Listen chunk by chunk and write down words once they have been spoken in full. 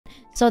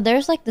So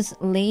there's like this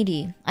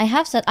lady. I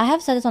have said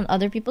this on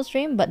other people's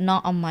stream, but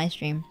not on my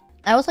stream.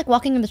 I was like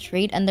walking in the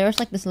street and there was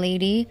like this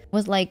lady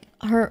with like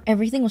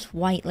everything was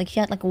white. Like she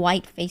had like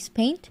white face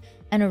paint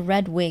and a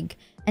red wig.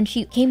 And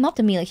she came up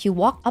to me, like she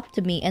walked up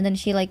to me and then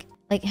she like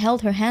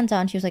held her hands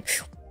out and she was like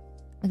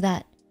like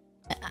that.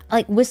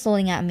 Like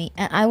whistling at me.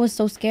 And I was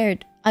so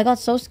scared. I got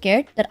so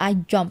scared that I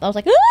jumped. I was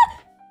like, ah!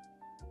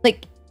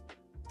 Like,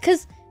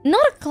 cause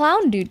not a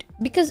clown, dude.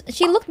 Because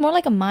she looked more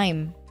like a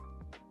mime.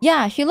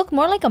 Yeah, she looked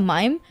more like a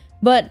mime,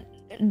 but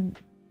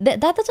that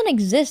doesn't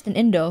exist in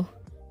Indo.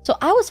 So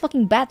I was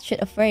fucking batshit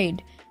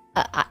afraid.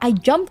 I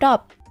jumped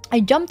up.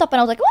 I jumped up and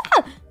I was like,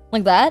 ah!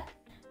 Like that.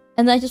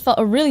 And then I just felt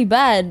really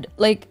bad.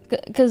 Like,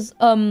 cause,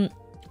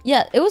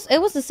 yeah, it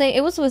was the same.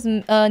 It was with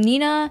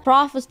Nina,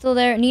 Prof was still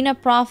there. Nina,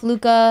 Prof,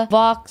 Luca,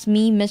 Vox,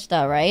 me,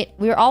 Mysta, right?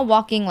 We were all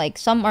walking, like,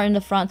 some are in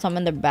the front, some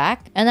in the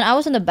back. And then I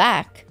was in the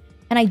back.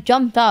 And I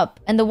jumped up.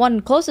 And the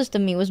one closest to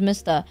me was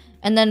Mysta.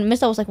 And then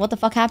Mysta was like, what the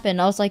fuck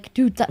happened? I was like,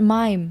 dude, that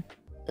mime.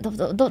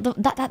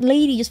 That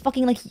lady just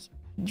fucking, like,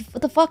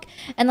 what the fuck?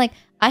 And, like,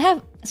 I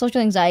have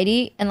social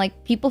anxiety. And,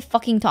 like, people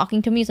fucking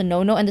talking to me is a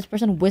no-no. And this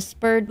person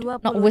whispered,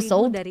 not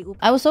whistled.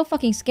 I was so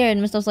fucking scared.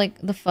 And Mysta was like,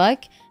 the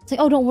fuck? It's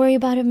like, oh, don't worry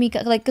about it,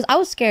 Mika. Like, because I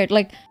was scared.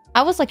 Like,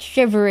 I was, like,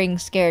 shivering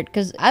scared.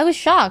 Because I was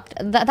shocked.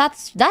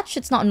 That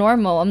shit's not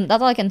normal.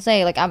 That's all I can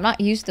say. Like, I'm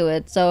not used to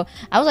it. So,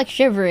 I was, like,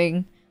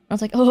 shivering. I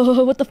was like,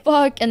 oh, what the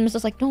fuck? And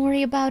Mysta's like, don't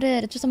worry about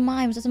it. It's just a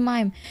mime. It's just a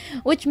mime.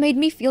 Which made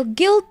me feel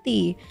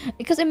guilty.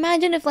 Because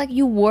imagine if, like,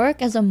 you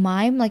work as a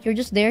mime. Like, you're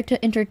just there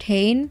to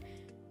entertain.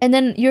 And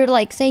then you're,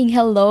 like, saying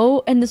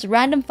hello. And this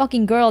random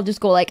fucking girl just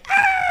go, like,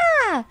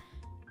 ah!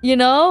 You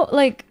know?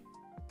 Like,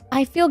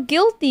 I feel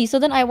guilty. So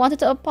then I wanted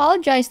to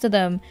apologize to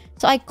them.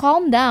 So I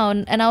calmed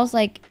down. And I was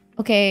like,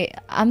 okay,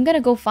 I'm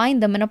gonna go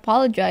find them and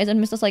apologize. And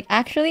Mysta's like,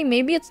 actually,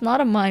 maybe it's not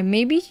a mime.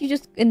 Maybe she's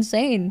just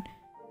insane.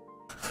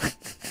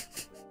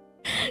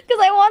 Because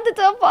I wanted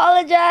to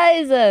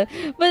apologize,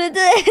 but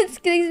it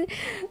scared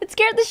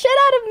the shit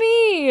out of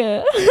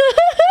me.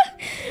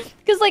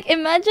 Because like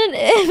imagine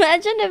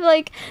if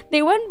like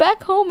they went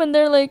back home and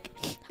they're like,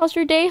 how's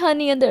your day,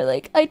 honey? And they're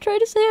like, I tried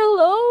to say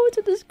hello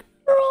to this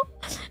girl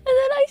and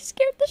then I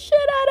scared the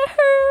shit out of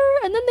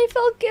her and then they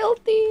felt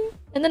guilty.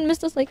 And then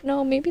Mysta's like,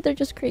 no, maybe they're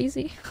just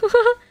crazy.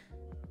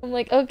 I'm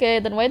like, okay,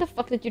 then why the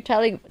fuck did you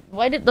tell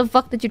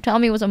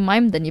me it was a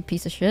mime then, you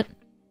piece of shit?